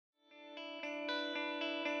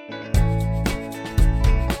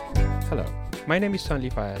My name is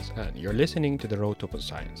Stanley Fayez, and you're listening to The Road to Open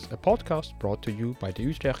Science, a podcast brought to you by the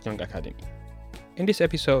Utrecht Young Academy. In this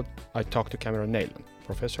episode, I talk to Cameron Neylon,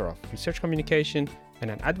 Professor of Research Communication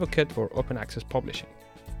and an advocate for open access publishing.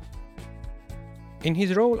 In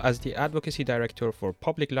his role as the Advocacy Director for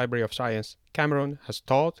Public Library of Science, Cameron has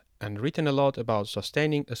taught and written a lot about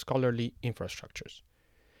sustaining a scholarly infrastructures.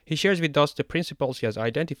 He shares with us the principles he has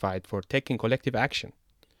identified for taking collective action.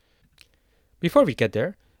 Before we get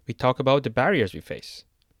there, we talk about the barriers we face,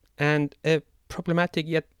 and a problematic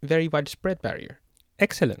yet very widespread barrier: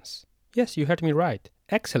 excellence. Yes, you heard me right,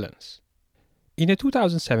 excellence. In a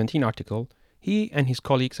 2017 article, he and his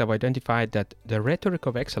colleagues have identified that the rhetoric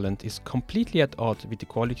of excellence is completely at odds with the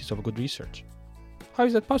qualities of good research. How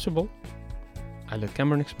is that possible? I'll let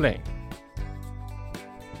Cameron explain.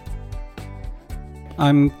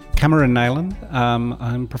 I'm Cameron Neylon.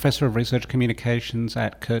 I'm Professor of Research Communications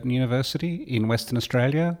at Curtin University in Western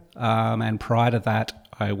Australia, and prior to that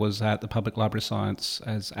I was at the Public Library of Science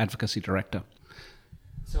as Advocacy Director.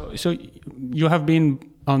 So you have been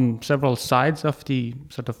on several sides of the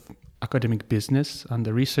sort of academic business, on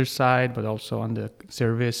the research side, but also on the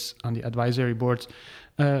service, on the advisory boards.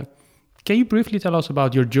 Can you briefly tell us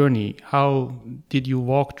about your journey? How did you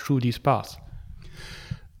walk through these paths?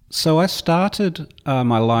 So I started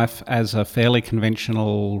my life as a fairly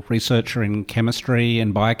conventional researcher in chemistry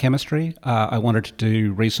and biochemistry. I wanted to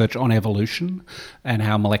do research on evolution and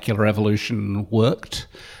how molecular evolution worked.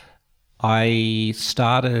 I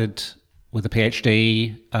started with a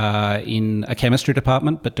PhD in a chemistry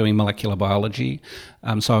department, but doing molecular biology.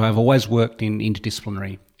 So I've always worked in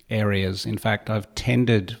interdisciplinary areas. In fact, I've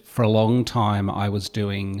tended for a long time, I was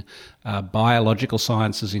doing biological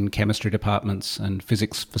sciences in chemistry departments and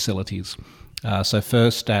physics facilities. So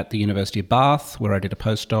first at the University of Bath, where I did a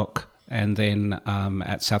postdoc, and then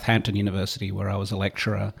at Southampton University, where I was a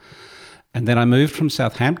lecturer. And then I moved from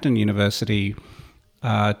Southampton University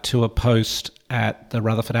to a post at the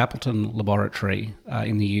Rutherford Appleton Laboratory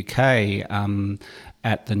in the UK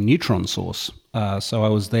at the Neutron Source. So I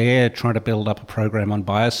was there trying to build up a program on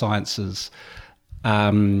biosciences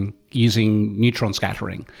using neutron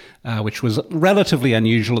scattering, which was relatively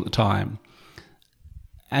unusual at the time.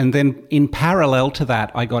 And then in parallel to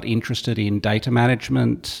that, I got interested in data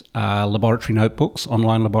management, laboratory notebooks,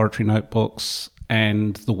 online laboratory notebooks,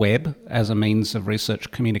 and the web as a means of research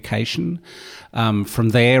communication. From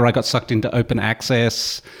there, I got sucked into open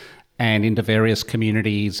access and into various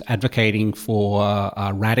communities advocating for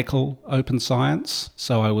radical open science.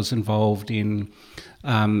 So I was involved in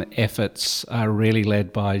efforts really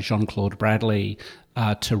led by Jean-Claude Bradley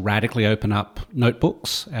to radically open up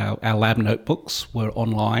notebooks. Our lab notebooks were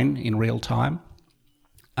online in real time.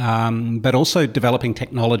 But also developing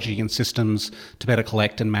technology and systems to better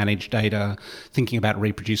collect and manage data, thinking about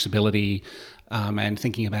reproducibility, and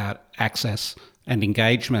thinking about access and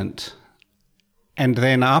engagement. And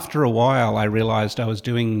then after a while, I realized I was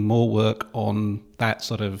doing more work on that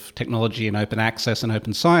sort of technology and open access and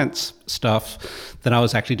open science stuff than I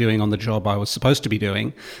was actually doing on the job I was supposed to be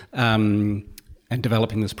doing, and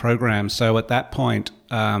developing this program. So at that point,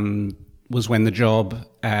 was when the job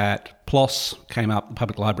at PLOS came up, the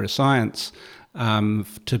Public Library of Science,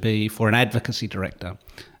 to be for an advocacy director.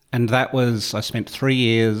 And that was, I spent 3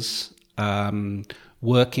 years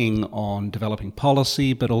working on developing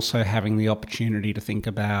policy, but also having the opportunity to think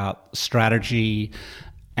about strategy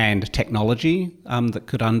and technology that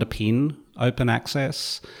could underpin open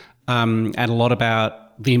access, and a lot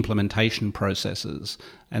about the implementation processes.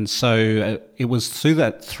 And so it was through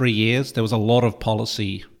that 3 years, there was a lot of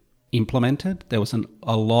policy implemented. There was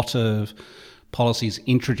a lot of policies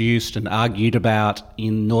introduced and argued about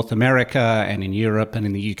in North America and in Europe and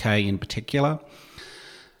in the UK in particular.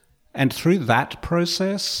 And through that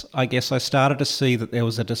process, I guess I started to see that there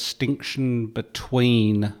was a distinction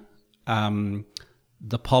between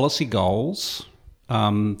the policy goals,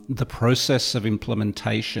 the process of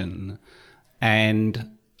implementation,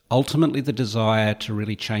 and ultimately the desire to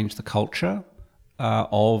really change the culture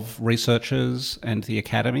of researchers and the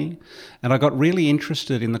academy. And I got really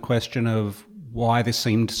interested in the question of why this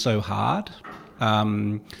seemed so hard,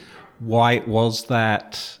 why it was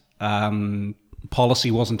that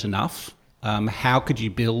policy wasn't enough, how could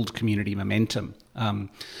you build community momentum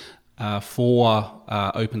for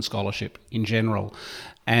open scholarship in general.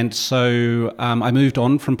 And so I moved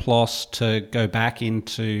on from PLOS to go back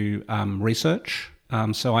into research.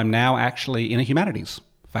 So I'm now actually in a humanities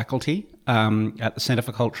faculty at the Centre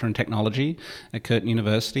for Culture and Technology at Curtin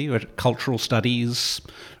University, or Cultural Studies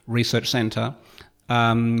Research Centre,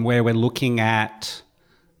 where we're looking at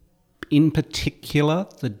in particular,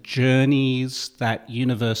 the journeys that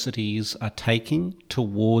universities are taking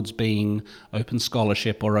towards being open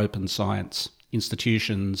scholarship or open science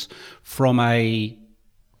institutions from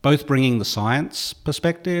both bringing the science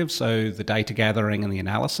perspective, so the data gathering and the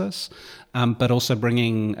analysis, but also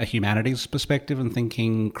bringing a humanities perspective and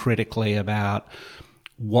thinking critically about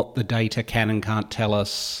what the data can and can't tell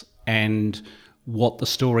us and what the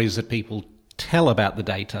stories that people tell about the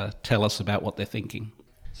data tell us about what they're thinking.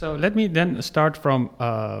 So let me then start from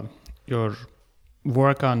your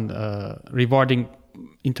work on rewarding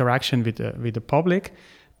interaction with the public,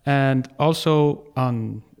 and also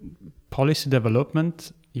on policy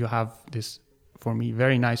development. You have this, for me,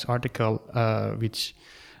 very nice article, which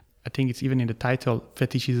I think it's even in the title,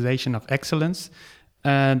 Fetishization of Excellence.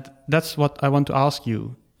 And that's what I want to ask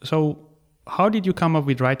you. So how did you come up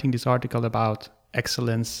with writing this article about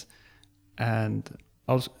excellence? And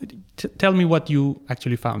also tell me what you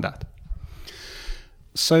actually found out.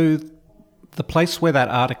 So the place where that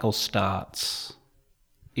article starts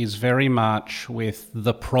is very much with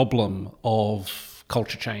the problem of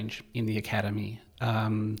culture change in the academy.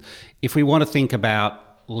 If we want to think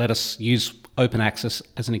about, let us use open access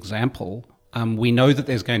as an example, we know that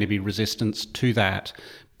there's going to be resistance to that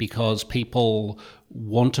because people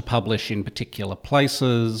want to publish in particular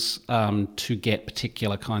places to get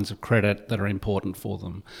particular kinds of credit that are important for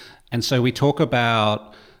them. And so we talk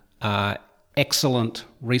about excellent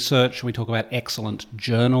research, we talk about excellent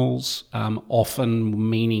journals, often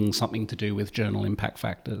meaning something to do with journal impact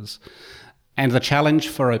factors. And the challenge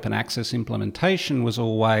for open access implementation was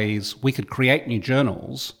always we could create new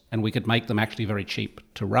journals and we could make them actually very cheap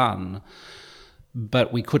to run,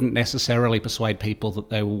 but we couldn't necessarily persuade people that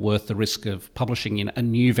they were worth the risk of publishing in a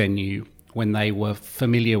new venue when they were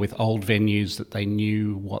familiar with old venues, that they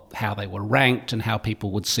knew how they were ranked and how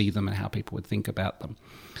people would see them and how people would think about them.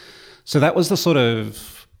 So that was the sort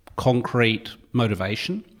of concrete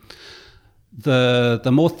motivation.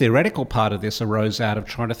 The more theoretical part of this arose out of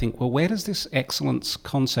trying to think, well, where does this excellence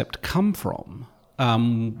concept come from?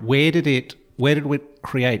 Where did it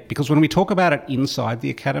create? Because when we talk about it inside the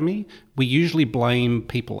academy, we usually blame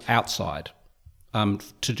people outside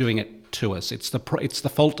to doing it to us. It's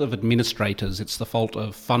the fault of administrators. It's the fault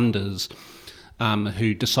of funders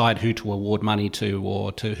who decide who to award money to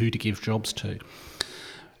or to who to give jobs to.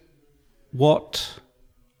 What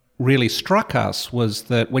really struck us was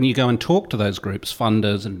that when you go and talk to those groups,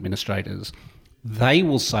 funders and administrators, they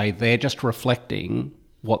will say they're just reflecting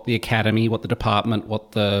what the academy, what the department,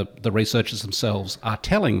 what the researchers themselves are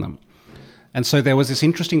telling them. And so there was this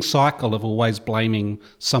interesting cycle of always blaming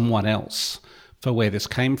someone else for where this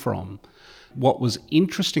came from. What was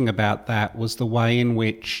interesting about that was the way in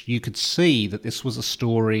which you could see that this was a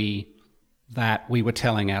story that we were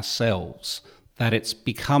telling ourselves, that it's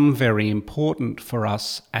become very important for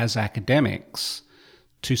us as academics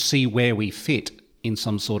to see where we fit in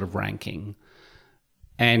some sort of ranking.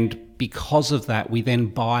 And because of that, we then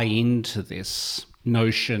buy into this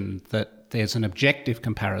notion that there's an objective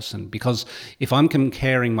comparison. Because if I'm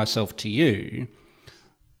comparing myself to you,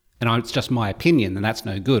 and it's just my opinion, then that's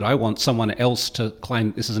no good. I want someone else to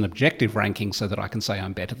claim this is an objective ranking so that I can say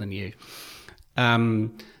I'm better than you.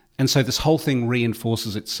 And so this whole thing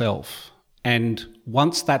reinforces itself. And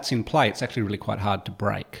once that's in play, it's actually really quite hard to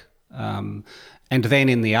break. And then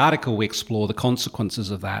in the article, we explore the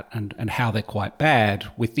consequences of that and how they're quite bad,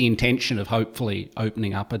 with the intention of hopefully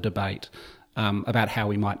opening up a debate about how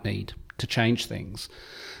we might need to change things.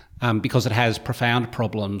 Because it has profound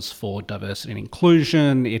problems for diversity and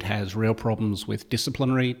inclusion. It has real problems with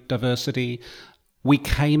disciplinary diversity. We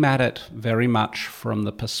came at it very much from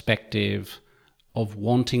the perspective of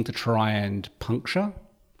wanting to try and puncture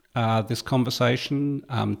this conversation,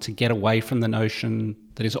 to get away from the notion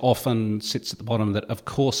that is often sits at the bottom that, of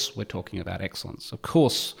course, we're talking about excellence. Of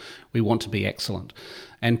course, we want to be excellent.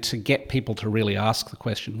 And to get people to really ask the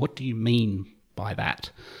question, what do you mean by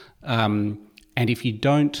that? And if you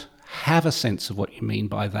don't have a sense of what you mean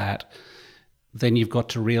by that, then you've got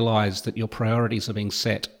to realise that your priorities are being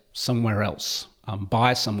set somewhere else,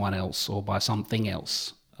 by someone else or by something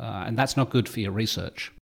else. And that's not good for your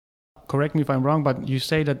research. Correct me if I'm wrong, but you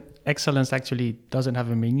say that excellence actually doesn't have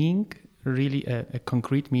a meaning, really a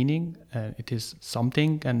concrete meaning. It is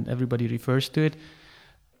something and everybody refers to it,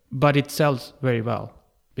 but it sells very well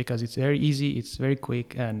because it's very easy, it's very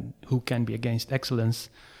quick, and who can be against excellence?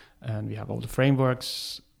 And we have all the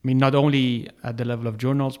frameworks. I mean, not only at the level of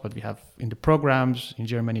journals, but we have in the programs. In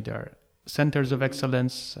Germany, there are centers of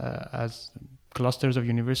excellence as clusters of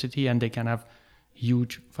university, and they can have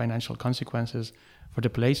huge financial consequences for the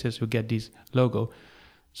places who get this logo.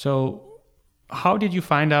 So How did you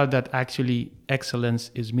find out that actually excellence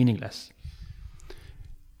is meaningless?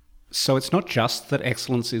 So it's not just that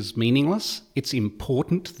excellence is meaningless, it's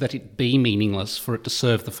important that it be meaningless for it to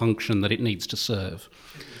serve the function that it needs to serve.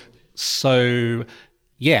 So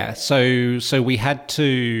we had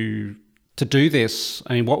to do this.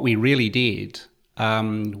 I mean, what we really did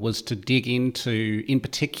was to dig into, in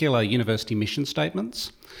particular, university mission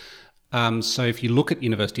statements. So if you look at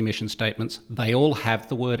university mission statements, they all have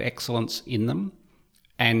the word excellence in them,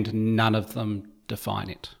 and none of them define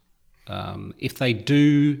it. If they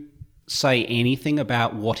do say anything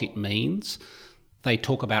about what it means, they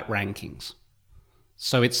talk about rankings.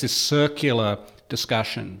 So it's this circular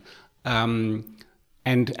discussion. And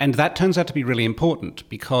that turns out to be really important,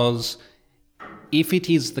 because if it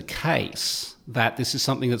is the case that this is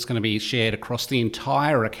something that's going to be shared across the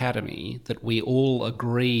entire academy, that we all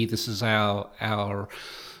agree this is our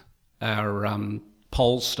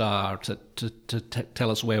pole star to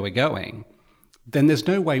tell us where we're going, then there's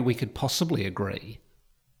no way we could possibly agree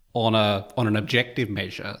on an objective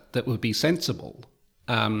measure that would be sensible.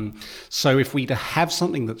 So if we to have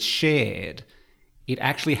something that's shared, it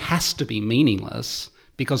actually has to be meaningless,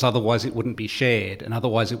 because otherwise it wouldn't be shared, and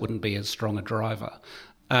otherwise it wouldn't be as strong a driver.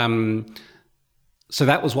 So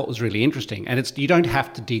that was what was really interesting. And you don't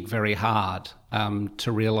have to dig very hard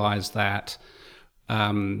to realise that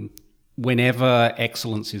whenever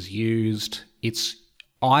excellence is used, it's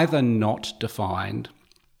either not defined,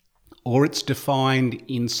 or it's defined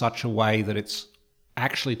in such a way that it's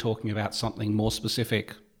actually talking about something more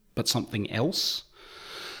specific, but something else.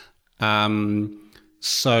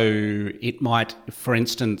 So it might, for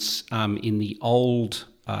instance, in the old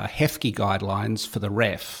HEFCE guidelines for the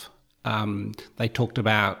REF, they talked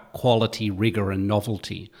about quality, rigour and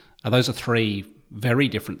novelty. Those are three very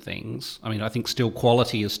different things. I mean, I think still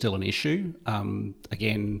quality is still an issue.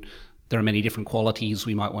 Again, there are many different qualities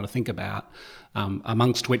we might want to think about,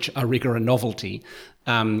 amongst which are rigour and novelty.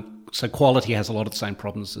 So quality has a lot of the same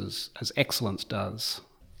problems as excellence does.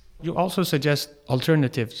 You also suggest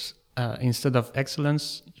alternatives. Instead of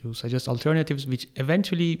excellence, you suggest alternatives which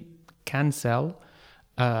eventually can sell,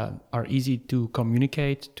 are easy to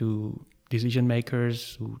communicate to decision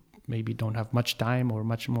makers who maybe don't have much time or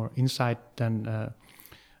much more insight than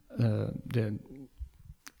the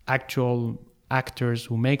actual actors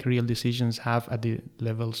who make real decisions have at the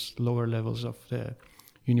lower levels of the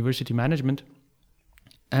university management.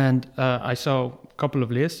 And I saw a couple of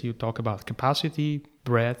lists. You talk about capacity,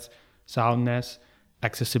 breadth, soundness,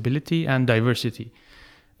 accessibility, and diversity.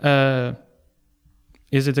 Is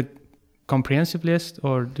it a comprehensive list,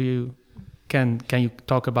 or can you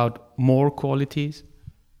talk about more qualities?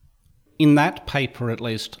 In that paper, at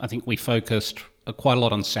least, I think we focused quite a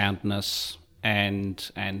lot on soundness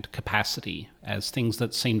and capacity as things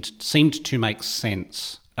that seemed to make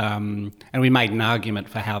sense. And we made an argument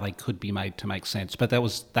for how they could be made to make sense, but that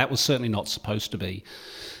was certainly not supposed to be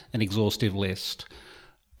an exhaustive list.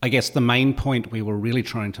 I guess the main point we were really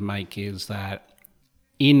trying to make is that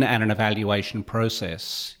in an evaluation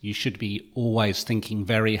process, you should be always thinking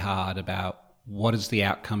very hard about what is the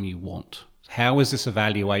outcome you want. How is this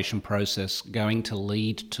evaluation process going to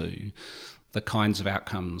lead to the kinds of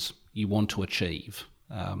outcomes you want to achieve?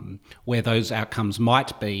 Where those outcomes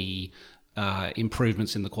might be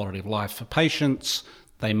improvements in the quality of life for patients,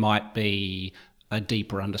 they might be a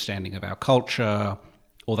deeper understanding of our culture,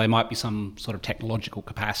 or they might be some sort of technological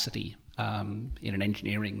capacity in an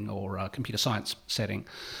engineering or a computer science setting.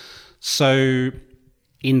 So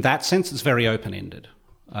in that sense, it's very open-ended.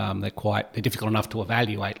 They're difficult enough to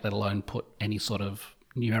evaluate, let alone put any sort of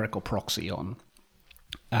numerical proxy on.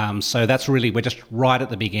 So that's really, we're just right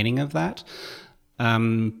at the beginning of that.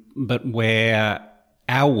 But where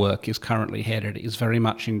our work is currently headed is very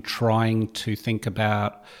much in trying to think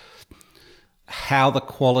about how the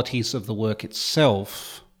qualities of the work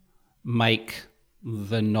itself make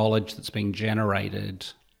the knowledge that's being generated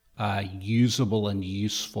usable and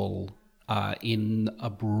useful in a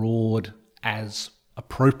broad as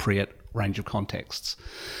appropriate range of contexts.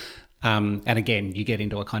 And again, you get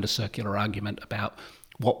into a kind of circular argument about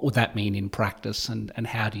what would that mean in practice, and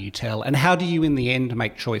how do you tell, and how do you in the end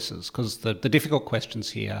make choices? Because the difficult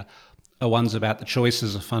questions here are ones about the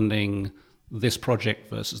choices of funding this project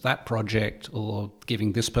versus that project, or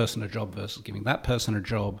giving this person a job versus giving that person a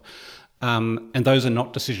job. And those are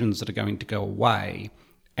not decisions that are going to go away.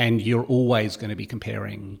 And you're always going to be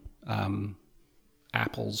comparing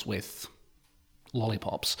apples with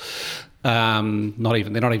lollipops. They're not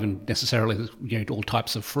even necessarily all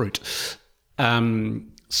types of fruit.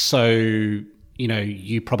 So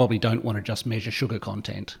you probably don't want to just measure sugar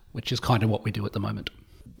content, which is kind of what we do at the moment.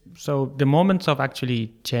 So the moments of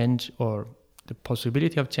actually change or the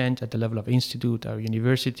possibility of change at the level of institute or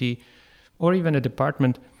university or even a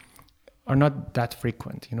department are not that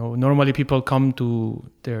frequent. Normally people come to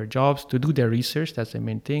their jobs to do their research. That's the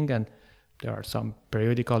main thing. And there are some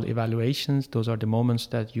periodical evaluations. Those are the moments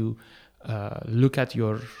that you look at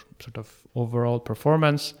your sort of overall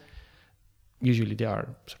performance. Usually they are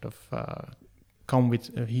sort of come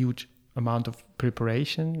with a huge amount of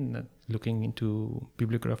preparation, looking into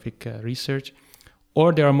bibliographic research,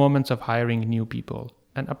 or there are moments of hiring new people.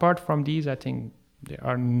 And apart from these, I think there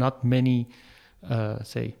are not many,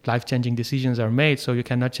 say, life-changing decisions are made, so you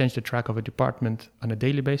cannot change the track of a department on a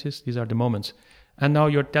daily basis. These are the moments. And now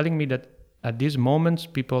you're telling me that at these moments,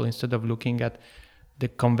 people, instead of looking at the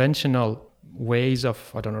conventional ways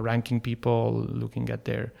of, ranking people, looking at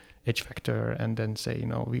their H factor and then say,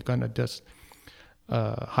 we're going to just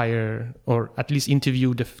hire or at least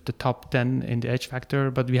interview the top 10 in the H factor,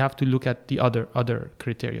 but we have to look at the other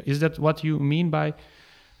criteria. Is that what you mean by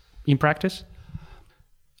in practice?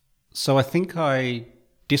 So I think I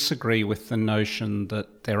disagree with the notion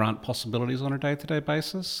that there aren't possibilities on a day-to-day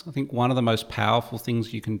basis. I think one of the most powerful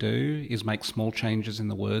things you can do is make small changes in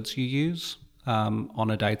the words you use on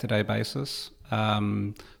a day-to-day basis.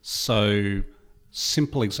 So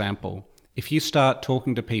simple example, if you start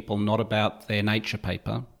talking to people not about their Nature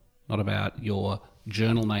paper, not about your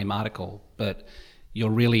journal name article, but your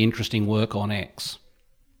really interesting work on X.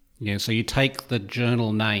 So you take the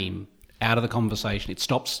journal name out of the conversation, it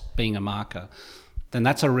stops being a marker. Then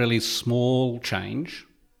that's a really small change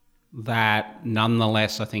that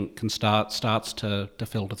nonetheless I think can starts to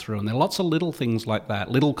filter through. And there are lots of little things like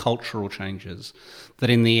that, little cultural changes that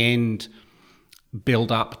in the end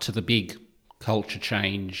build up to the big culture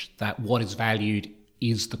change, that what is valued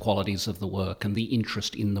is the qualities of the work and the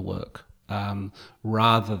interest in the work,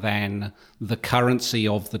 rather than the currency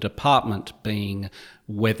of the department being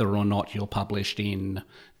whether or not you're published in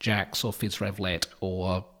JACS or PhysRevLet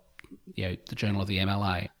or the Journal of the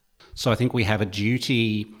MLA. So I think we have a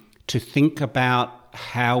duty to think about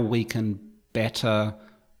how we can better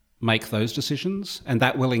make those decisions, and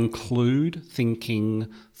that will include thinking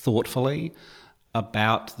thoughtfully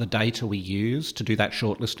about the data we use to do that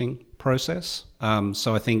shortlisting process.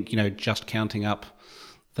 So I think, just counting up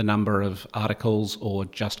the number of articles or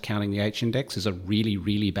just counting the H-index is a really,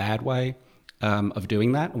 really bad way of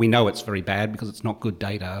doing that. We know it's very bad because it's not good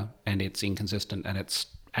data and it's inconsistent and it's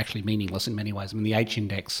actually meaningless in many ways. I mean, the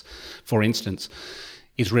H-index, for instance,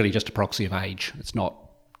 is really just a proxy of age.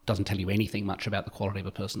 Doesn't tell you anything much about the quality of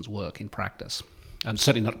a person's work in practice,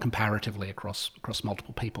 certainly not comparatively across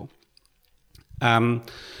multiple people.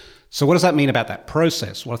 So what does that mean about that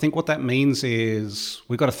process? Well, I think what that means is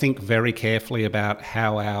we've got to think very carefully about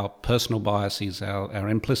how our personal biases, our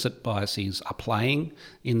implicit biases are playing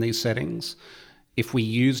in these settings. If we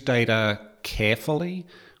use data carefully,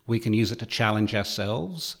 we can use it to challenge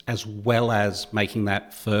ourselves as well as making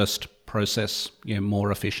that first process more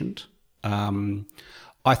efficient.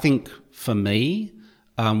 I think for me,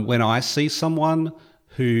 when I see someone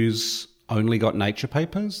who's only got Nature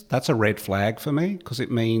papers, that's a red flag for me because it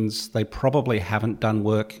means they probably haven't done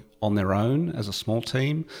work on their own as a small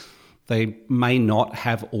team. They may not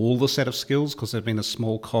have all the set of skills because they've been a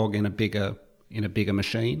small cog in a bigger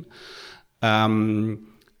machine. And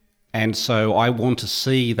so I want to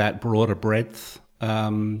see that broader breadth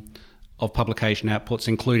of publication outputs,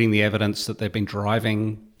 including the evidence that they've been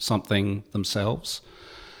driving something themselves.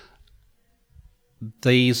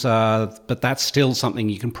 But that's still something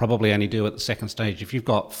you can probably only do at the second stage. If you've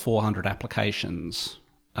got 400 applications,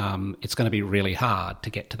 it's going to be really hard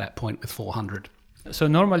to get to that point with 400. So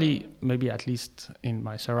normally, maybe at least in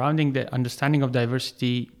my surrounding, the understanding of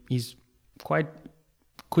diversity is quite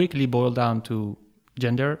quickly boiled down to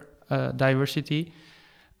gender diversity.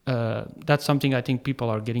 That's something I think people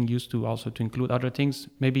are getting used to also to include other things.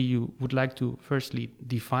 Maybe you would like to firstly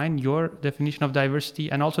define your definition of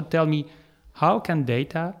diversity and also tell me how can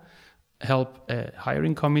data help a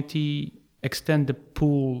hiring committee extend the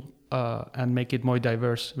pool and make it more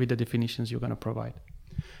diverse with the definitions you're going to provide?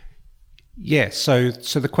 Yeah, so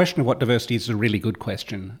the question of what diversity is a really good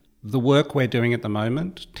question. The work we're doing at the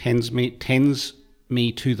moment tends me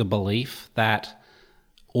to the belief that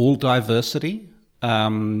all diversity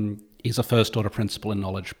is a first-order principle in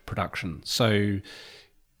knowledge production. So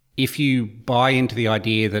if you buy into the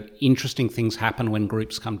idea that interesting things happen when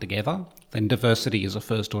groups come together, then diversity is a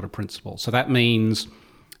first-order principle. So that means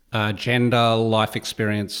gender, life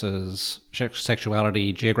experiences,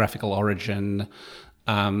 sexuality, geographical origin,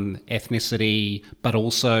 ethnicity, but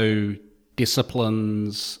also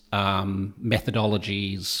disciplines,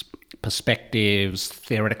 methodologies, perspectives,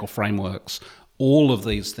 theoretical frameworks, all of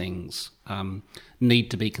these things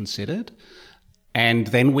need to be considered. And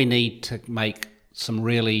then we need to make some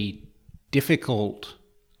really difficult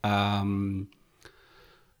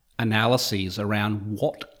analyses around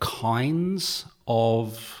what kinds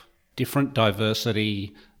of different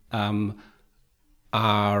diversity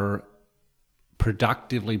are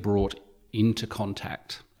productively brought into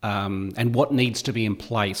contact, and what needs to be in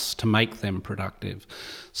place to make them productive.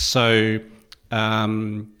 So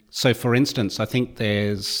for instance, I think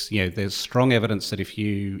there's strong evidence that if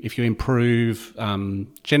you improve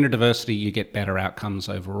gender diversity, you get better outcomes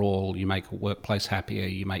overall. You make a workplace happier,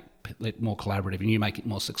 you make it more collaborative, and you make it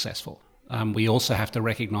more successful. We also have to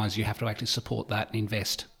recognise you have to actually support that and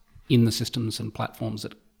invest in the systems and platforms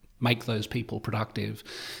that make those people productive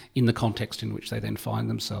in the context in which they then find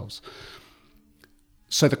themselves.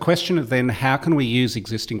 So the question of then, how can we use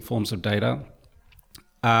existing forms of data?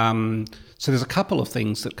 So there's a couple of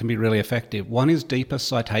things that can be really effective. One is deeper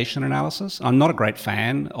citation analysis. I'm not a great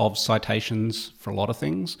fan of citations for a lot of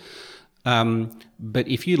things. But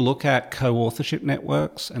if you look at co-authorship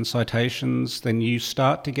networks and citations, then you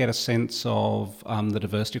start to get a sense of the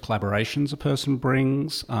diversity of collaborations a person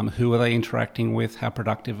brings, who are they interacting with, how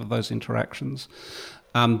productive are those interactions.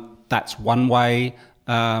 That's one way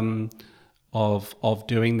of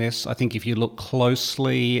doing this. I think if you look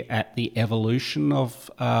closely at the evolution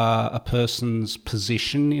of a person's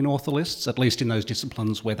position in author lists, at least in those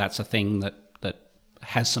disciplines where that's a thing that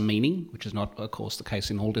has some meaning, which is not, of course, the case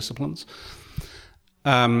in all disciplines.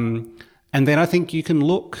 And then I think you can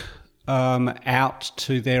look out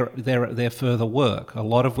to their further work, a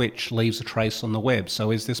lot of which leaves a trace on the web. So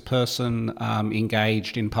is this person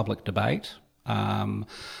engaged in public debate?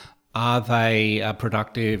 Are they a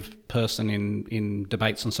productive person in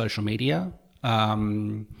debates on social media?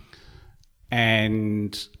 And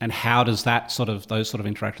how does those sort of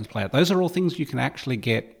interactions play out? Those are all things you can actually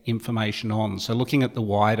get information on. So looking at the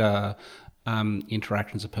wider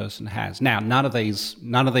interactions a person has. Now, none of these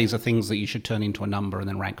are things that you should turn into a number and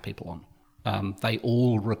then rank people on. They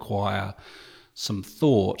all require some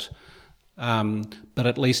thought. But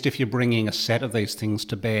at least if you're bringing a set of these things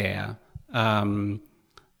to bear,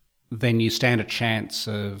 then you stand a chance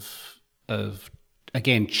of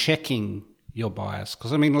again checking your bias.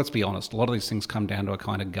 Because, I mean, let's be honest, a lot of these things come down to a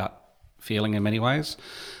kind of gut feeling in many ways,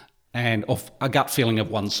 and of a gut feeling of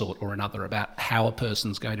one sort or another about how a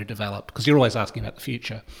person's going to develop, because you're always asking about the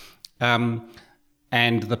future.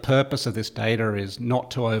 And the purpose of this data is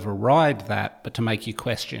not to override that, but to make you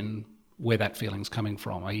question where that feeling's coming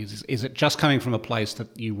from. Is it just coming from a place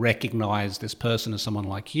that you recognise this person as someone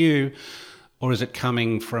like you, or is it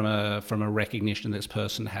coming from a recognition that this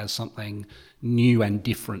person has something new and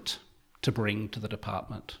different to bring to the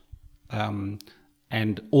department?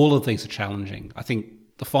 And all of these are challenging. I think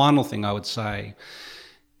the final thing I would say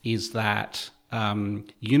is that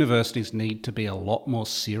universities need to be a lot more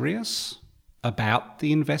serious about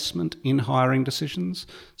the investment in hiring decisions.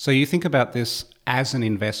 So you think about this as an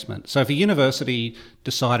investment. So if a university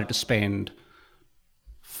decided to spend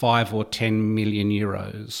 5 or 10 million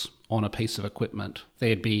euros on a piece of equipment,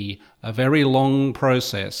 there'd be a very long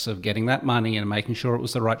process of getting that money and making sure it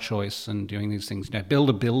was the right choice and doing these things.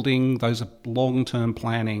 Build a building, those are long-term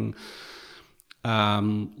planning,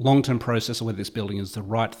 long-term process of whether this building is the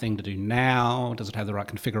right thing to do now, does it have the right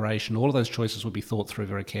configuration? All of those choices would be thought through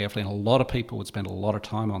very carefully, and a lot of people would spend a lot of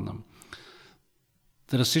time on them.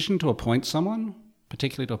 The decision to appoint someone,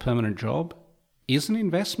 particularly to a permanent job, is an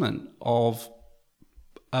investment of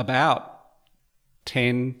about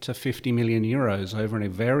 10 to 50 million euros over a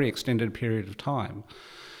very extended period of time.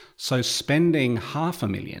 So spending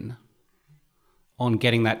 500,000 on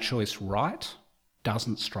getting that choice right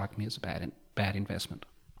doesn't strike me as a bad investment.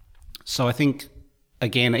 So I think,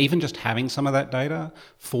 again, even just having some of that data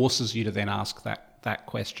forces you to then ask that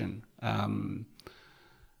question.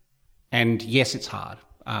 And yes, it's hard.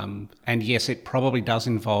 And yes, it probably does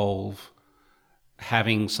involve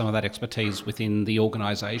having some of that expertise within the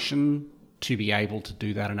organisation to be able to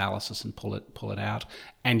do that analysis and pull it out.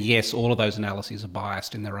 And yes, all of those analyses are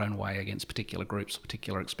biased in their own way against particular groups,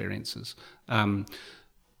 particular experiences.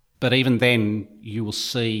 But even then, you will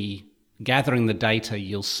see, gathering the data,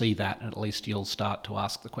 you'll see that, and at least you'll start to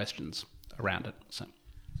ask the questions around it. So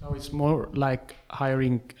it's more like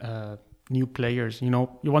hiring new players. You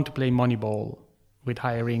want to play Moneyball with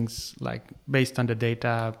hirings, like based on the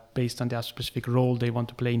data, based on their specific role they want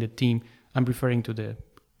to play in the team. I'm referring to the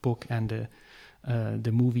book and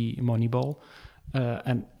the movie Moneyball.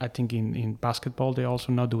 And I think in basketball they're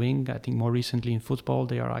also now doing, I think more recently in football,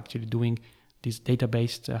 they are actually doing these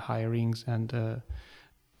data-based hirings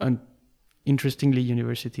and interestingly,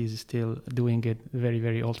 universities is still doing it very,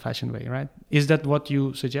 very old-fashioned way, right? Is that what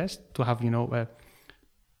you suggest, to have,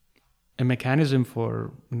 a mechanism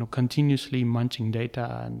for, continuously munching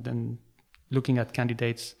data and then looking at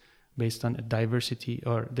candidates based on a diversity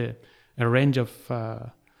or a range of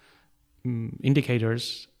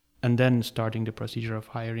indicators, and then starting the procedure of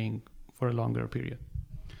hiring for a longer period?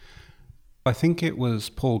 I think it was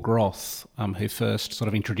Paul Groth who first sort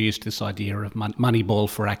of introduced this idea of Moneyball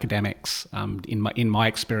for academics. In my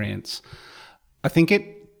experience, I think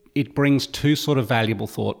it brings two sort of valuable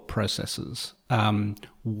thought processes.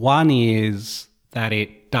 One is that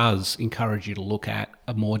it does encourage you to look at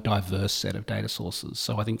a more diverse set of data sources.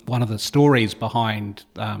 So I think one of the stories behind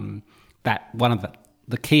that, one of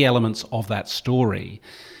the key elements of that story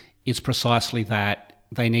is precisely that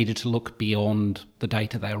they needed to look beyond the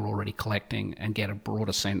data they were already collecting and get a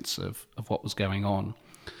broader sense of what was going on.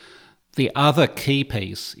 The other key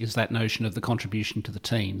piece is that notion of the contribution to the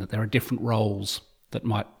team, that there are different roles that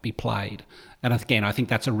might be played. And again, I think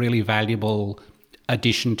that's a really valuable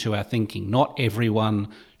addition to our thinking. Not everyone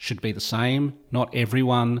should be the same. Not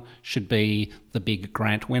everyone should be the big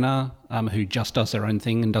grant winner who just does their own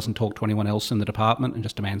thing and doesn't talk to anyone else in the department and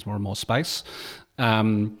just demands more and more space.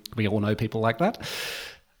 We all know people like that.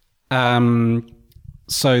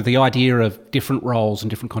 So the idea of different roles and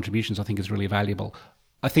different contributions, I think, is really valuable.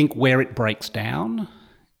 I think where it breaks down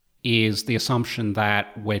is the assumption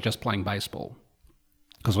that we're just playing baseball.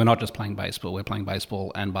 Because we're not just playing baseball, we're playing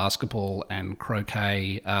baseball and basketball and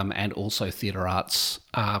croquet and also theatre arts.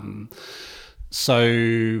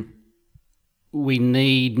 So we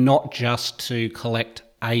need not just to collect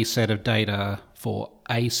a set of data for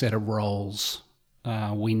a set of roles.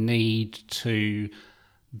 We need to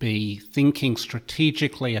be thinking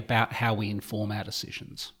strategically about how we inform our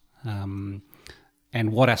decisions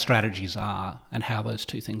and what our strategies are and how those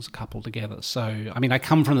two things are coupled together. So, I mean, I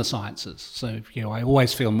come from the sciences, so, I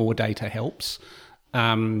always feel more data helps.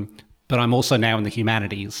 But I'm also now in the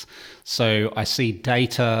humanities. So I see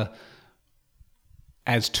data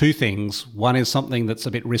as two things. One is something that's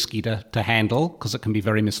a bit risky to handle because it can be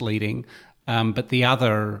very misleading. But the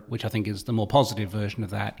other, which I think is the more positive version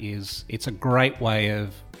of that, is it's a great way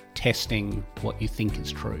of testing what you think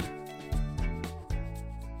is true.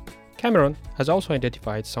 Cameron has also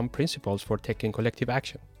identified some principles for taking collective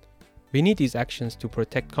action. We need these actions to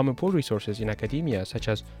protect common pool resources in academia, such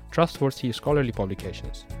as trustworthy scholarly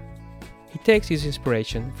publications. He takes his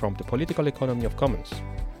inspiration from the political economy of commons.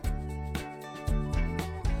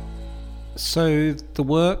 So the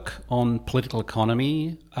work on political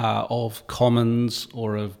economy of commons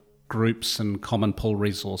or of groups and common pool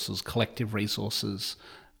resources, collective resources,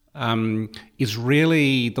 is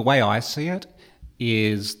really, the way I see it,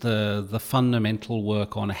 is the fundamental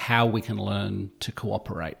work on how we can learn to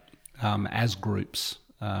cooperate as groups.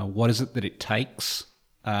 What is it that it takes?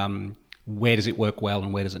 Where does it work well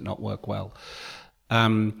and where does it not work well?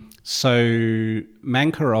 So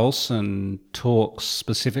Mancur Olson talks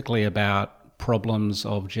specifically about problems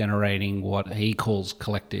of generating what he calls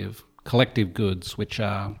collective goods, which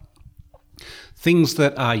are things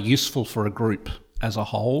that are useful for a group as a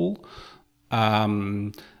whole,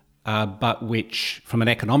 but which, from an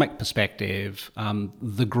economic perspective,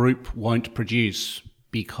 the group won't produce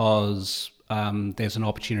because there's an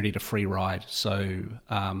opportunity to free ride. So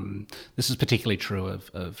this is particularly true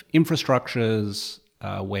of infrastructures,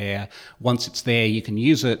 where once it's there, you can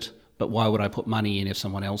use it, but why would I put money in if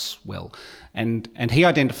someone else will? And he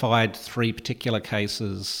identified three particular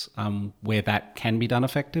cases where that can be done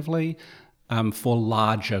effectively for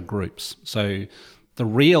larger groups. So the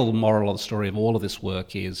real moral of the story of all of this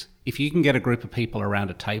work is if you can get a group of people around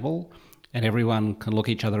a table and everyone can look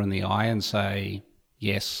each other in the eye and say,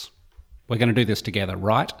 yes, we're going to do this together,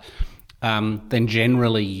 right? Then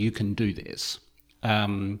generally you can do this.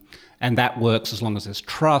 And that works as long as there's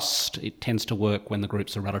trust. It tends to work when the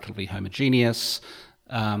groups are relatively homogeneous.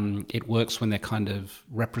 It works when they're kind of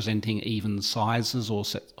representing even sizes or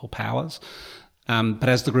powers. But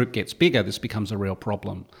as the group gets bigger, this becomes a real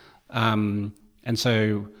problem. And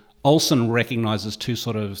so Olson recognises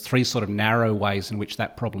three sort of narrow ways in which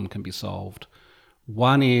that problem can be solved.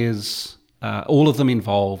 One is all of them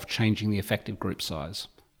involve changing the effective group size.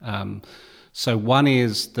 So one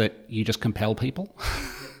is that you just compel people,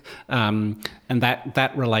 and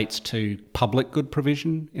that relates to public good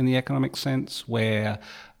provision in the economic sense, where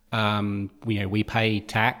we pay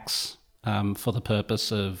tax for the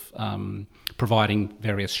purpose of providing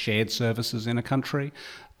various shared services in a country.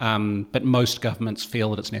 But most governments feel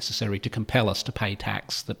that it's necessary to compel us to pay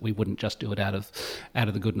tax, that we wouldn't just do it out of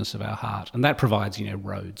the goodness of our heart. And that provides,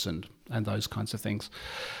 roads and those kinds of things.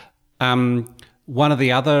 One of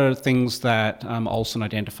the other things that Olson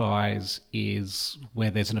identifies is where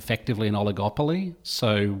there's effectively an oligopoly,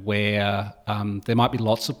 so where there might be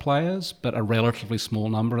lots of players, but a relatively small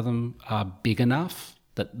number of them are big enough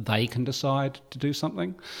that they can decide to do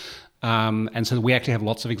something. And so we actually have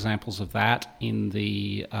lots of examples of that in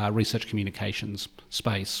the research communications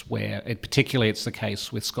space, where particularly it's the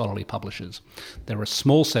case with scholarly publishers. There are a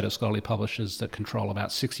small set of scholarly publishers that control about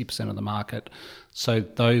 60% of the market. So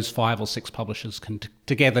those 5 or 6 publishers can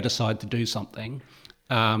together decide to do something.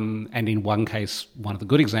 And in one case, one of the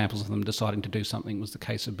good examples of them deciding to do something was the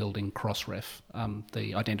case of building Crossref,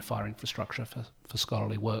 the identifier infrastructure for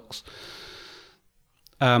scholarly works.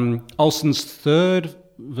 Olson's third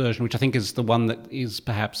version, which I think is the one that is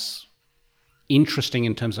perhaps interesting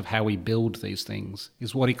in terms of how we build these things,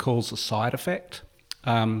 is what he calls a side effect.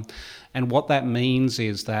 And what that means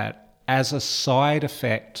is that as a side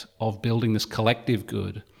effect of building this collective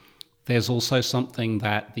good, there's also something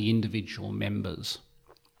that the individual members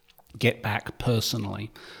get back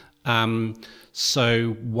personally.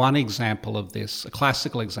 So one example of this, a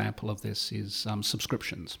classical example of this, is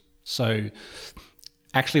subscriptions. So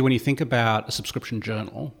actually, when you think about a subscription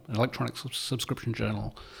journal, an electronic subscription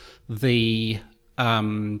journal, there's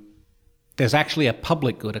actually a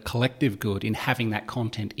public good, a collective good in having that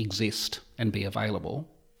content exist and be available.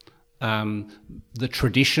 The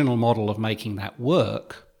traditional model of making that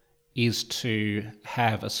work is to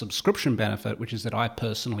have a subscription benefit, which is that I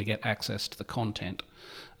personally get access to the content.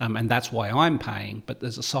 And that's why I'm paying, but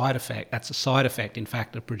there's a side effect. That's a side effect, in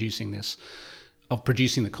fact, of producing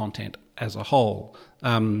the content as a whole.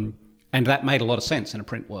 And that made a lot of sense in a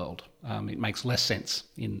print world. It makes less sense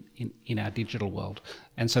in our digital world.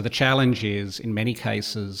 And so the challenge is, in many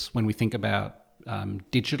cases, when we think about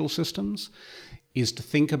digital systems, is to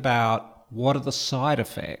think about what are the side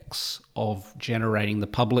effects of generating the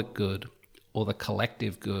public good or the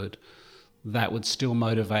collective good that would still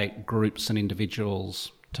motivate groups and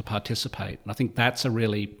individuals to participate. And I think that's a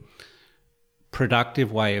really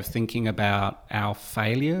productive way of thinking about our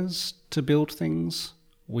failures to build things.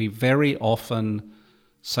 We very often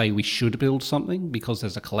say we should build something because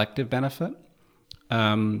there's a collective benefit,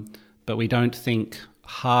 but we don't think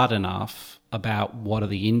hard enough about what are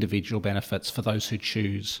the individual benefits for those who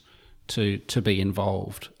choose to be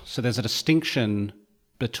involved. So there's a distinction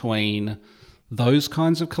between those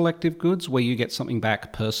kinds of collective goods where you get something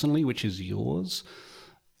back personally, which is yours,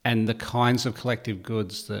 and the kinds of collective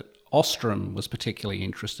goods that Ostrom was particularly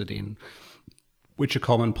interested in, which are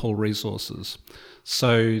common pool resources.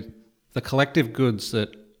 So the collective goods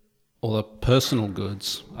or the personal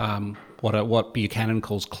goods, what Buchanan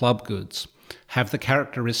calls club goods, have the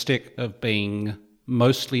characteristic of being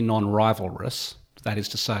mostly non-rivalrous. That is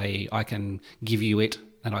to say, I can give you it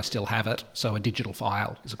and I still have it. So a digital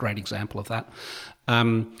file is a great example of that.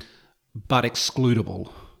 But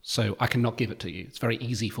excludable. So I cannot give it to you. It's very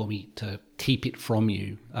easy for me to keep it from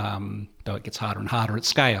you, though it gets harder and harder at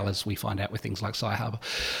scale, as we find out with things like Sci-Harbor.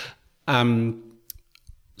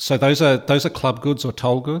 So those are club goods or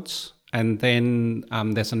toll goods. And then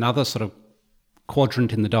there's another sort of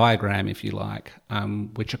quadrant in the diagram, if you like,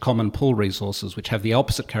 which are common pool resources, which have the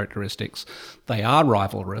opposite characteristics. They are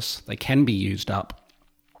rivalrous. They can be used up,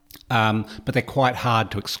 but they're quite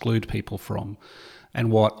hard to exclude people from. And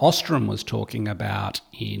what Ostrom was talking about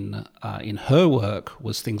in her work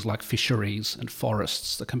was things like fisheries and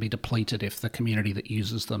forests that can be depleted if the community that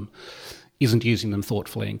uses them isn't using them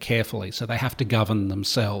thoughtfully and carefully. So they have to govern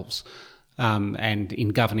themselves. And in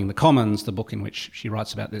Governing the Commons, the book in which she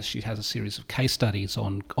writes about this, she has a series of case studies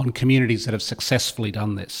on communities that have successfully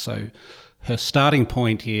done this. So her starting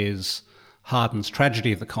point is Harden's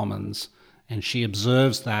Tragedy of the Commons, and she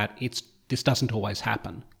observes that this doesn't always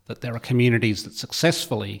happen, that there are communities that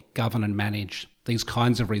successfully govern and manage these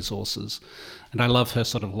kinds of resources. And I love her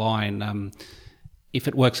sort of line, if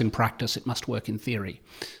it works in practice, it must work in theory.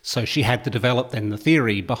 So she had to develop then the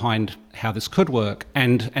theory behind how this could work.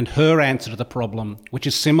 And her answer to the problem, which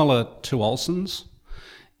is similar to Olson's,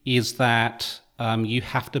 is that you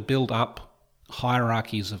have to build up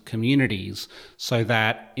hierarchies of communities so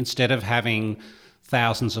that instead of having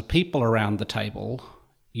thousands of people around the table,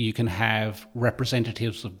 you can have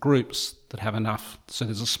representatives of groups that have enough, so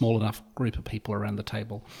there's a small enough group of people around the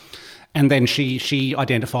table. And then she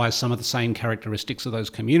identifies some of the same characteristics of those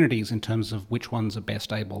communities in terms of which ones are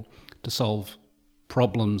best able to solve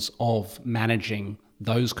problems of managing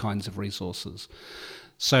those kinds of resources.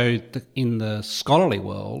 So in the scholarly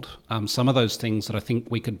world, some of those things that I think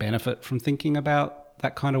we could benefit from thinking about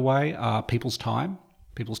that kind of way are people's time.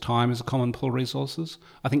 People's time is a common pool resources.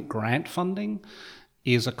 I think grant funding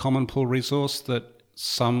is a common pool resource that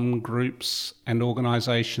some groups and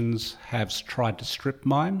organisations have tried to strip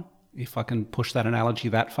mine, if I can push that analogy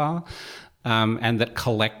that far, and that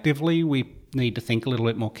collectively we need to think a little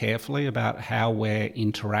bit more carefully about how we're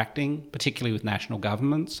interacting, particularly with national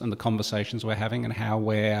governments and the conversations we're having, and how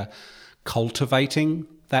we're cultivating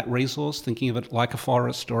that resource, thinking of it like a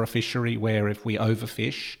forest or a fishery where if we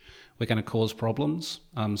overfish, we're going to cause problems.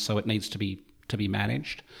 So it needs to be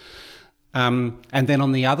managed. And then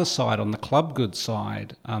on the other side, on the club goods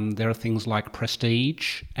side, there are things like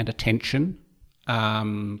prestige and attention,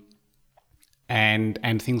 and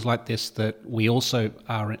things like this that we also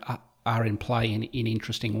are in play in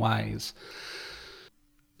interesting ways.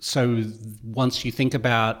 So once you think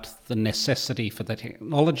about the necessity for the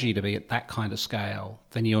technology to be at that kind of scale,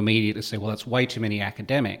 then you immediately say, well, that's way too many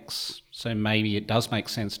academics. So maybe it does make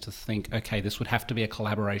sense to think, okay, this would have to be a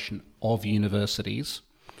collaboration of universities.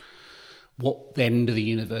 What then do the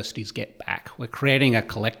universities get back? We're creating a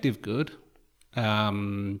collective good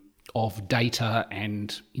of data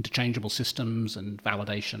and interchangeable systems and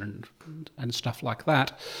validation and stuff like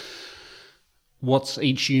that. What's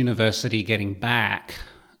each university getting back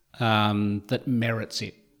that merits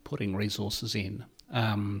it putting resources in?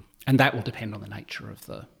 And that will depend on the nature of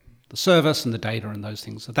the service and the data and those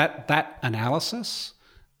things. So that analysis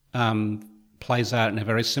plays out in a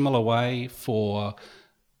very similar way for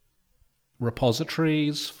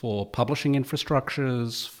repositories, for publishing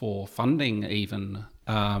infrastructures, for funding even,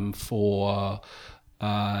 for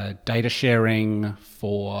data sharing,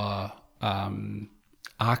 for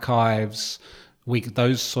archives.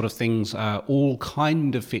 Those sort of things all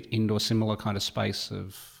kind of fit into a similar kind of space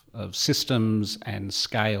of systems and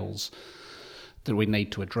scales that we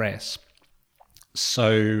need to address.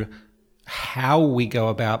 So how we go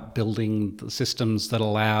about building the systems that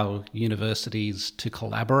allow universities to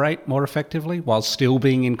collaborate more effectively while still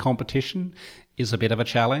being in competition is a bit of a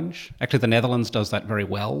challenge. Actually, the Netherlands does that very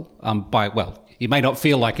well. You may not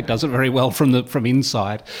feel like it does it very well from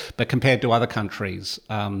inside, but compared to other countries,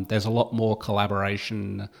 there's a lot more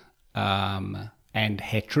collaboration and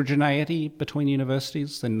heterogeneity between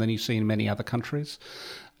universities than you see in many other countries.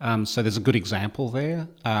 So there's a good example there.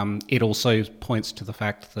 It also points to the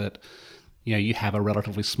fact that you have a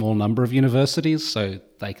relatively small number of universities, so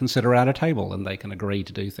they can sit around a table and they can agree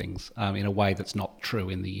to do things in a way that's not true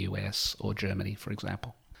in the US or Germany, for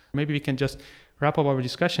example. Maybe we can just wrap up our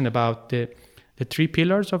discussion about the three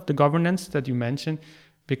pillars of the governance that you mentioned,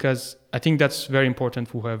 because I think that's very important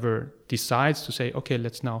for whoever decides to say, okay,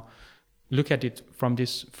 let's now look at it from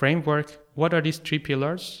this framework. What are these three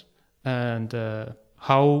pillars and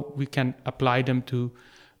how we can apply them to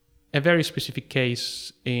a very specific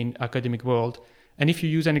case in academic world. And if you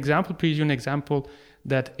use an example, please use an example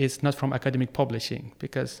that is not from academic publishing,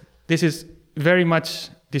 because this is very much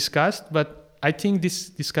discussed, but I think these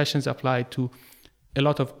discussions apply to a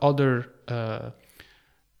lot of other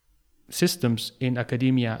systems in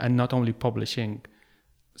academia and not only publishing.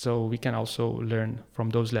 So we can also learn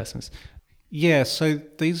from those lessons. Yeah, so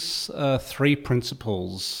these three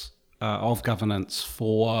principles of governance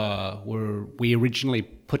we originally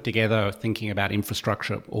put together thinking about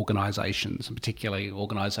infrastructure organisations, and particularly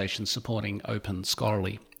organisations supporting open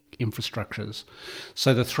scholarly infrastructures.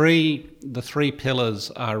 So the three pillars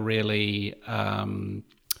are really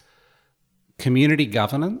community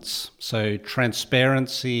governance, so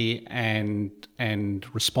transparency and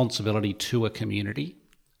responsibility to a community.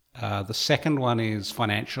 The second one is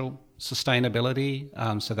financial sustainability,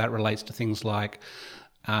 so that relates to things like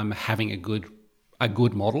having a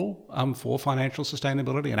good model for financial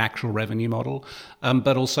sustainability, an actual revenue model,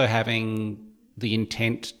 but also having the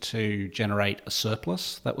intent to generate a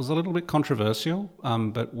surplus. That was a little bit controversial,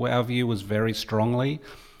 but our view was very strongly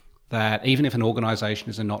that even if an organisation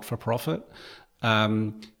is a not-for-profit,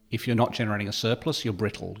 if you're not generating a surplus, you're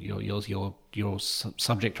brittle. You're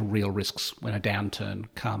subject to real risks when a downturn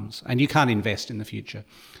comes, and you can't invest in the future.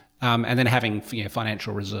 And then having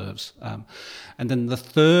financial reserves. And then the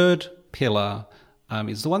third pillar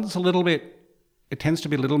is the one that's it tends to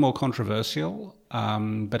be a little more controversial,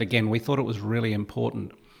 but again, we thought it was really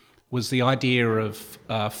important, was the idea of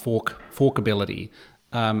forkability.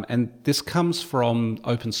 And this comes from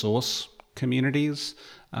open source communities,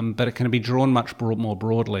 but it can be drawn much more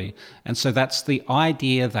broadly. And so that's the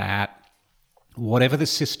idea that whatever the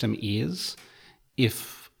system is,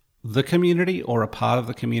 if the community or a part of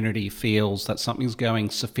the community feels that something's going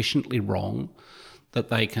sufficiently wrong, that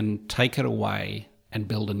they can take it away and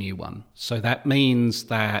build a new one. So that means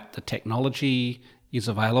that the technology is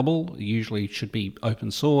available, usually should be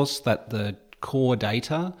open source, that the core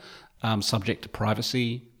data, subject to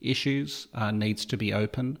privacy issues, needs to be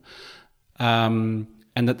open. and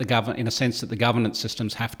that in a sense, that the governance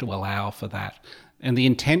systems have to allow for that. And the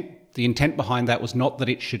intent behind that was not that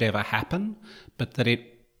it should ever happen, but that it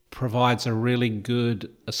provides a really good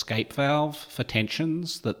escape valve for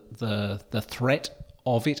tensions, that the threat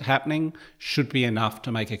of it happening should be enough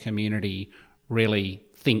to make a community really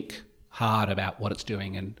think hard about what it's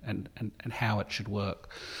doing and how it should work.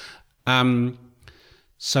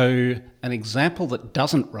 So an example that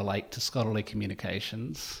doesn't relate to scholarly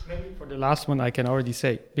communications. Maybe for the last one, I can already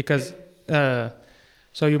say, because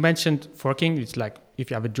so you mentioned forking. It's like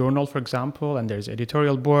if you have a journal, for example, and there's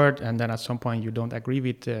editorial board, and then at some point you don't agree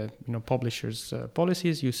with publishers'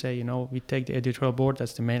 policies, you say, we take the editorial board,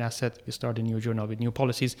 that's the main asset, we start a new journal with new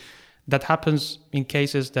policies. That happens in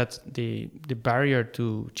cases that the barrier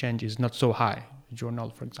to change is not so high. Journal,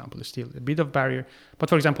 for example, is still a bit of barrier. But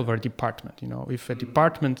for example, for a department, if a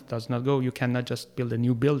department does not go, you cannot just build a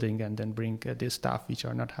new building and then bring the staff which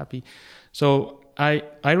are not happy. So I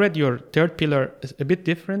read your third pillar a bit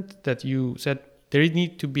different, that you said there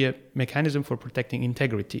needs to be a mechanism for protecting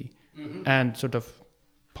integrity and sort of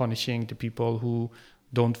punishing the people who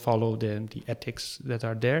don't follow the ethics that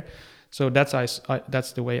are there. So that's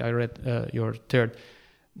the way I read your third.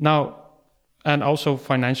 Now, and also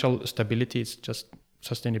financial stability, it's just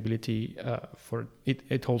sustainability for it.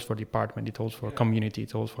 It holds for department, it holds for community,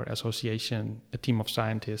 it holds for association, a team of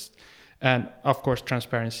scientists, and of course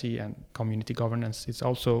transparency and community governance. It's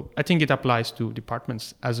also, I think it applies to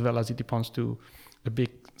departments as well as it depends to a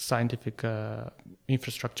big scientific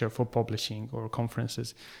infrastructure for publishing or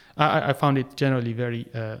conferences. I found it generally very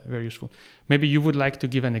very useful. Maybe you would like to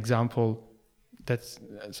give an example that's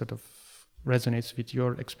sort of resonates with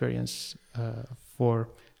your experience for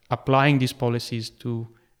applying these policies to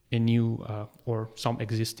a new or some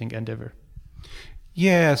existing endeavor.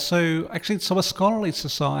 Yeah, so actually, a scholarly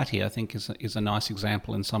society, I think, is a nice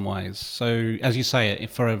example in some ways. So, as you say,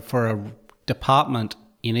 for a department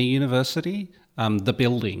in a university, the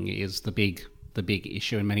building is the big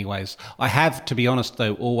issue in many ways. I have, to be honest,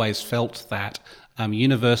 though, always felt that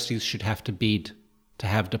universities should have to bid to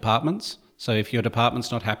have departments. So if your department's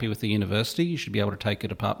not happy with the university, you should be able to take your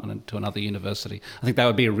department to another university. I think that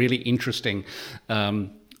would be a really interesting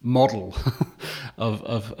model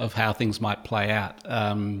of how things might play out.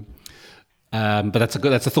 But that's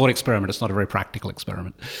a thought experiment. It's not a very practical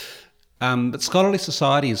experiment. But scholarly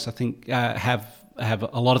societies, I think, have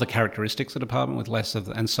a lot of the characteristics of the department with less of,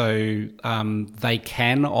 and so they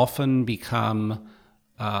can often become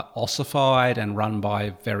ossified and run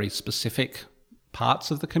by very specific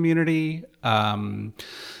parts of the community.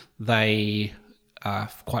 They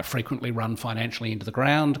quite frequently run financially into the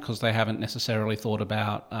ground because they haven't necessarily thought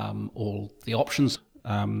about all the options.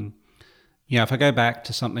 If I go back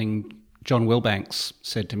to something John Wilbanks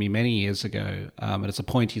said to me many years ago, and it's a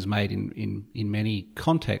point he's made in many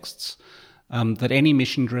contexts, that any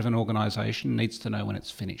mission-driven organisation needs to know when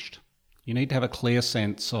it's finished. You need to have a clear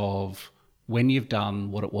sense of when you've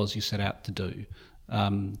done what it was you set out to do.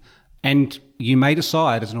 And you may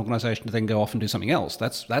decide as an organisation to then go off and do something else.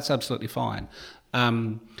 That's absolutely fine.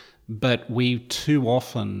 But we too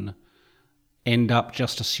often end up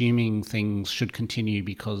just assuming things should continue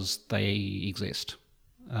because they exist.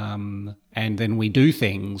 And then we do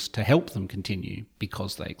things to help them continue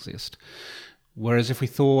because they exist. Whereas if we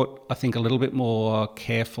thought, I think, a little bit more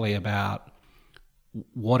carefully about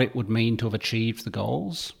what it would mean to have achieved the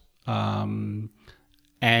goals, and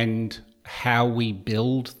how we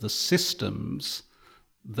build the systems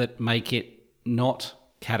that make it not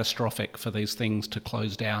catastrophic for these things to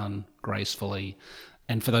close down gracefully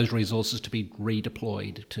and for those resources to be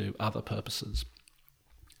redeployed to other purposes,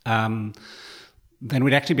 then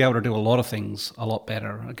we'd actually be able to do a lot of things a lot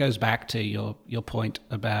better. It goes back to your point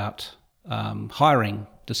about hiring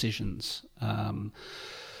decisions.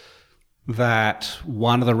 That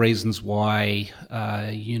one of the reasons why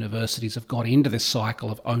universities have got into this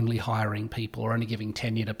cycle of only hiring people or only giving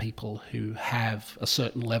tenure to people who have a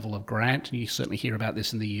certain level of grant, and you certainly hear about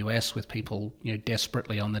this in the US with people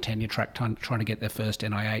desperately on the tenure track trying to get their first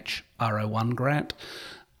NIH R01 grant,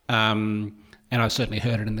 and I've certainly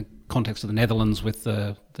heard it in the context of the Netherlands with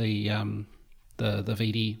the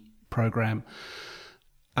VD program,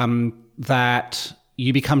 that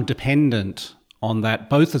you become dependent on that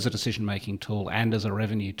both as a decision-making tool and as a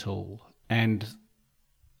revenue tool. And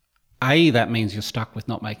A, that means you're stuck with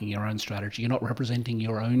not making your own strategy. You're not representing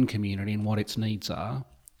your own community and what its needs are.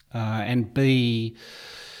 And B,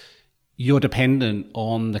 you're dependent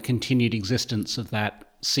on the continued existence of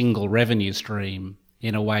that single revenue stream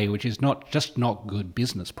in a way which is not good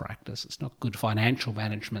business practice. It's not good financial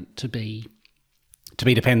management to be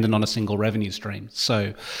dependent on a single revenue stream.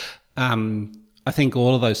 So I think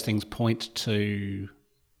all of those things point to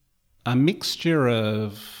a mixture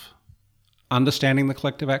of understanding the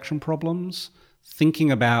collective action problems,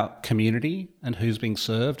 thinking about community and who's being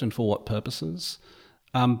served and for what purposes,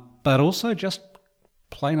 but also just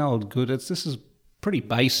plain old good. This is pretty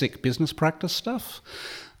basic business practice stuff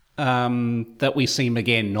that we seem,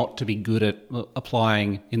 again, not to be good at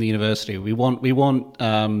applying in the university. We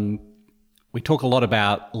talk a lot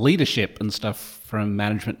about leadership and stuff from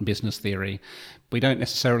management and business theory. We don't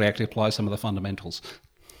necessarily actually apply some of the fundamentals.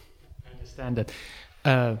 I understand that.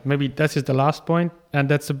 Maybe that is the last point, and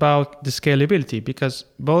that's about the scalability, because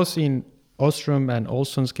both in Ostrom and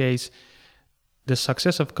Olson's case, the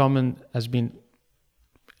success of Common has been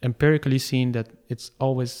empirically seen that it's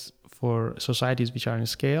always for societies which are in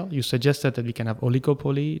scale. You suggested that we can have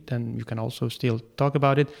oligopoly, then you can also still talk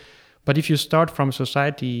about it. But if you start from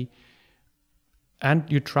society and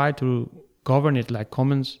you try to govern it like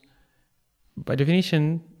commons, by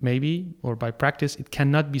definition, maybe, or by practice, it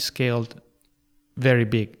cannot be scaled very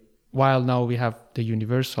big. While now we have the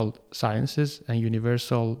universal sciences and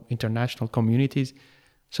universal international communities.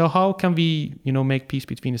 So how can we, make peace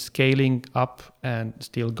between scaling up and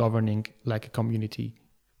still governing like a community?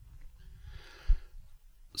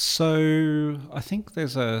 So I think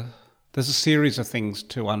there's a series of things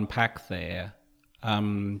to unpack there.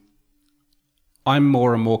 I'm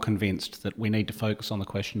more and more convinced that we need to focus on the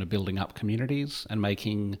question of building up communities and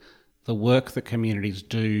making the work that communities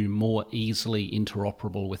do more easily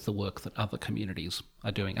interoperable with the work that other communities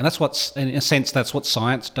are doing. And in a sense, that's what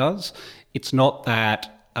science does. It's not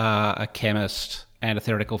that a chemist and a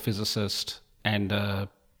theoretical physicist and a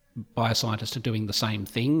bioscientist are doing the same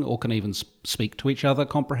thing or can even speak to each other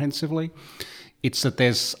comprehensively. It's that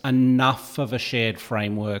there's enough of a shared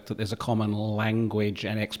framework that there's a common language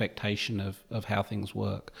and expectation of how things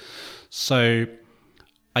work. So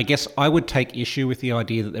I guess I would take issue with the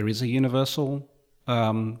idea that there is a universal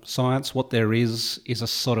science. What there is a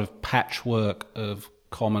sort of patchwork of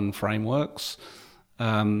common frameworks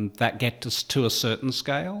that get us to a certain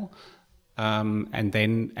scale and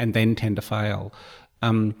then tend to fail.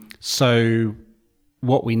 So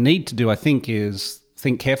what we need to do, I think, is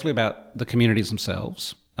think carefully about the communities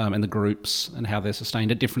themselves and the groups and how they're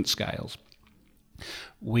sustained at different scales.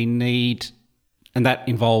 We need, and that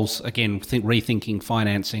involves, again, rethinking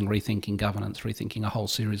financing, rethinking governance, rethinking a whole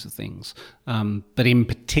series of things. But in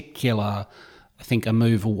particular, I think a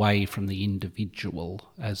move away from the individual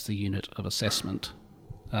as the unit of assessment.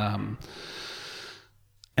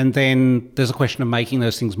 And then there's a question of making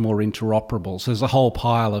those things more interoperable. So there's a whole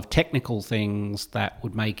pile of technical things that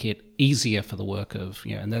would make it easier for the work of,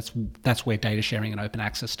 and that's where data sharing and open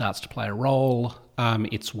access starts to play a role.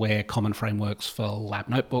 It's where common frameworks for lab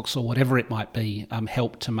notebooks or whatever it might be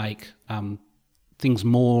help to make things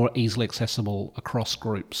more easily accessible across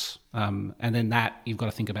groups. And then that, you've got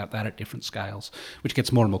to think about that at different scales, which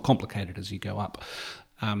gets more and more complicated as you go up.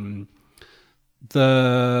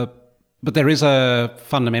 But there is a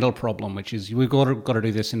fundamental problem, which is we've got to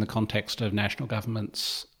do this in the context of national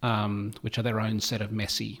governments, which are their own set of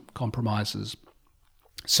messy compromises.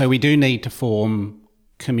 So we do need to form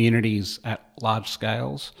communities at large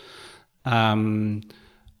scales.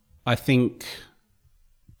 I think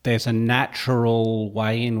there's a natural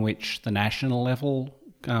way in which the national level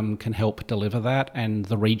can help deliver that, and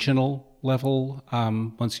the regional level,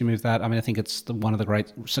 once you move that. I mean, I think it's one of the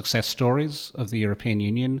great success stories of the European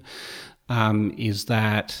Union is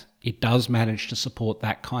that it does manage to support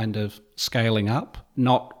that kind of scaling up.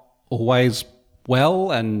 Not always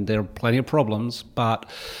well, and there are plenty of problems, but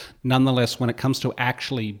nonetheless, when it comes to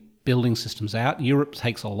actually building systems out, Europe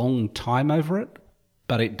takes a long time over it,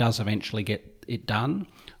 but it does eventually get it done.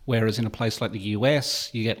 Whereas in a place like the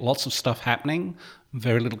US, you get lots of stuff happening,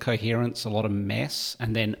 very little coherence, a lot of mess,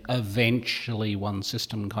 and then eventually one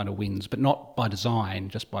system kind of wins, but not by design,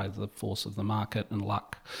 just by the force of the market and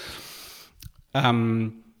luck.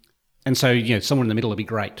 And so, somewhere in the middle would be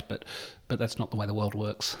great, but that's not the way the world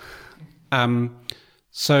works.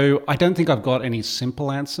 So I don't think I've got any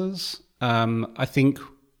simple answers. I think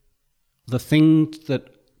the thing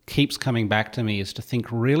that keeps coming back to me is to think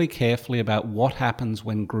really carefully about what happens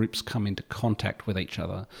when groups come into contact with each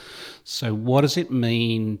other. So what does it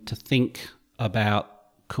mean to think about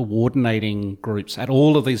coordinating groups at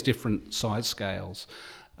all of these different size scales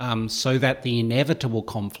so that the inevitable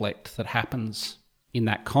conflict that happens in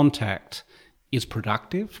that contact is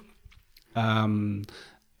productive?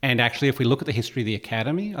 And actually, if we look at the history of the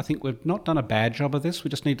academy, I think we've not done a bad job of this. We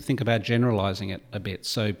just need to think about generalising it a bit.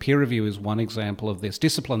 So peer review is one example of this.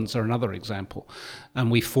 Disciplines are another example. And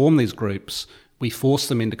we form these groups, we force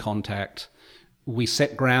them into contact, we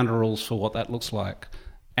set ground rules for what that looks like.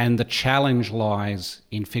 And the challenge lies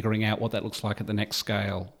in figuring out what that looks like at the next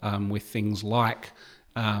scale, with things like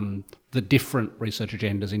the different research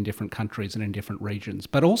agendas in different countries and in different regions.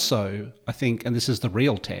 But also, I think, and this is the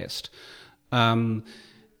real test,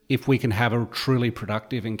 if we can have a truly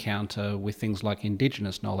productive encounter with things like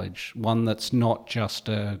Indigenous knowledge, one that's not just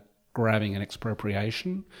a grabbing and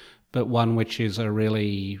expropriation, but one which is a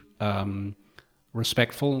really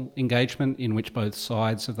respectful engagement in which both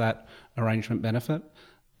sides of that arrangement benefit.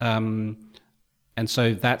 And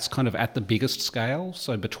so that's kind of at the biggest scale.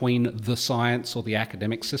 So between the science or the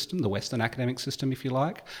academic system, the Western academic system, if you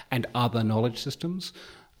like, and other knowledge systems,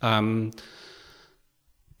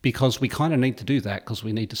 because we kind of need to do that because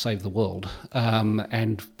we need to save the world.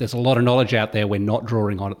 And there's a lot of knowledge out there we're not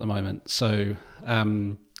drawing on at the moment. So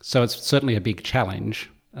it's certainly a big challenge,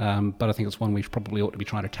 but I think it's one we probably ought to be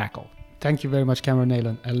trying to tackle. Thank you very much, Cameron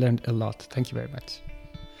Neylon. I learned a lot. Thank you very much.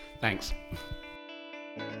 Thanks.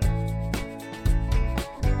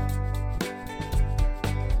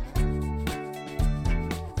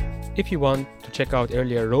 If you want to check out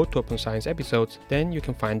earlier Road to Open Science episodes, then you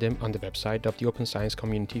can find them on the website of the Open Science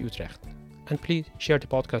Community Utrecht. And please share the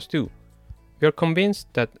podcast too. We are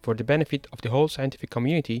convinced that for the benefit of the whole scientific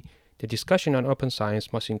community, the discussion on open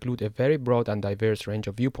science must include a very broad and diverse range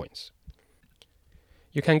of viewpoints.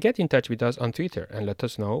 You can get in touch with us on Twitter and let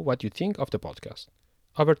us know what you think of the podcast.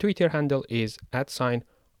 Our Twitter handle is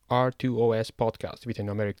 @R2OS podcast with a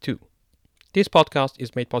numeric 2. This podcast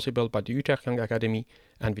is made possible by the Utrecht Young Academy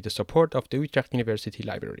and with the support of the Utrecht University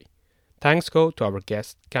Library. Thanks go to our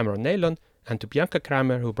guest Cameron Neylon and to Bianca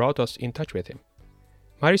Kramer who brought us in touch with him.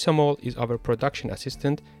 Marisa Mol is our production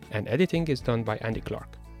assistant and editing is done by Andy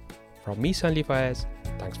Clark. From me, Sanli Faez,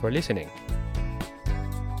 thanks for listening.